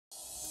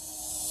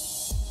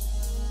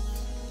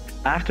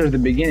After the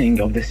beginning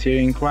of the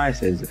Syrian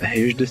crisis, a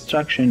huge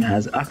destruction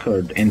has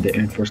occurred in the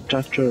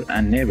infrastructure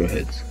and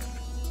neighborhoods.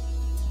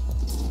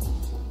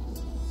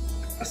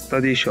 A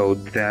study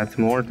showed that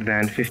more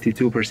than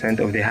 52%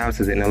 of the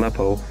houses in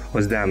Aleppo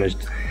was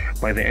damaged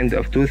by the end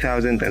of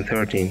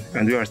 2013,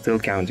 and we are still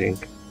counting.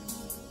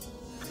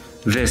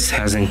 This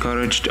has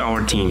encouraged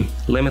our team,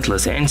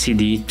 Limitless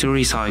NCD, to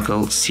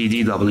recycle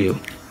CDW.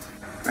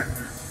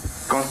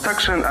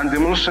 Construction and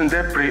demolition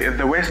debris is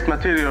the waste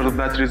material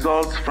that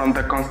results from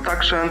the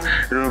construction,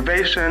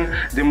 renovation,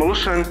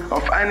 demolition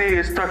of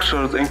any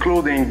structures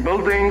including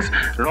buildings,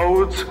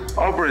 roads,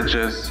 or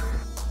bridges.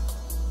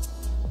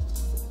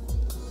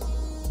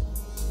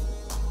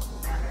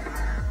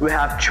 We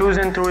have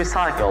chosen to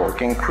recycle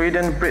concrete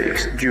and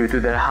bricks due to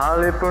their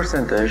high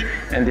percentage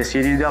in the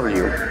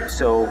CDW,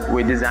 so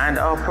we designed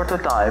our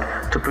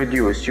prototype to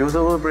produce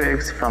usable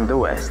bricks from the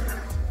waste.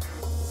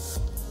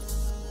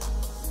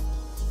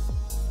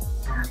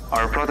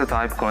 Our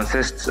prototype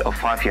consists of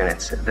 5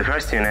 units. The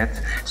first unit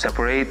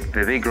separates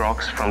the big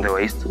rocks from the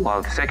waste,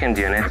 while the second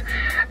unit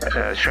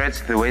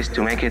shreds the waste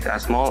to make it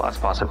as small as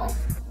possible.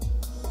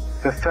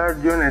 The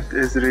third unit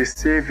is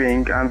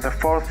receiving, and the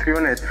fourth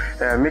unit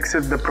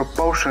mixes the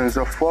proportions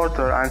of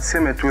water and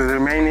cement with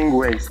remaining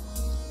waste.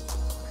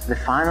 The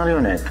final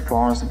unit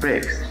forms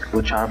bricks,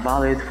 which are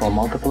valid for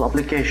multiple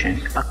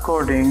applications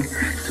according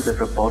to the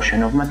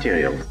proportion of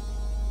materials.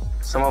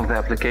 Some of the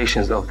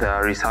applications of the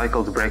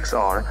recycled bricks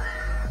are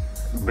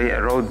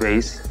road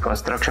base,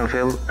 construction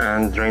fill,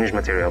 and drainage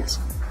materials.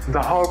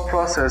 The whole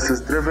process is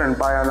driven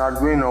by an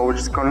Arduino which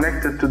is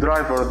connected to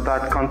drivers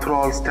that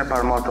control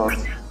stepper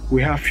motors.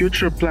 We have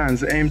future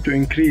plans aimed to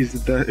increase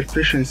the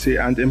efficiency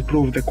and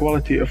improve the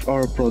quality of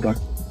our product.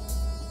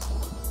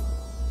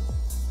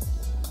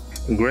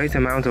 A great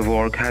amount of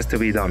work has to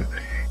be done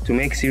to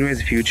make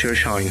Syria's future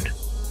shine.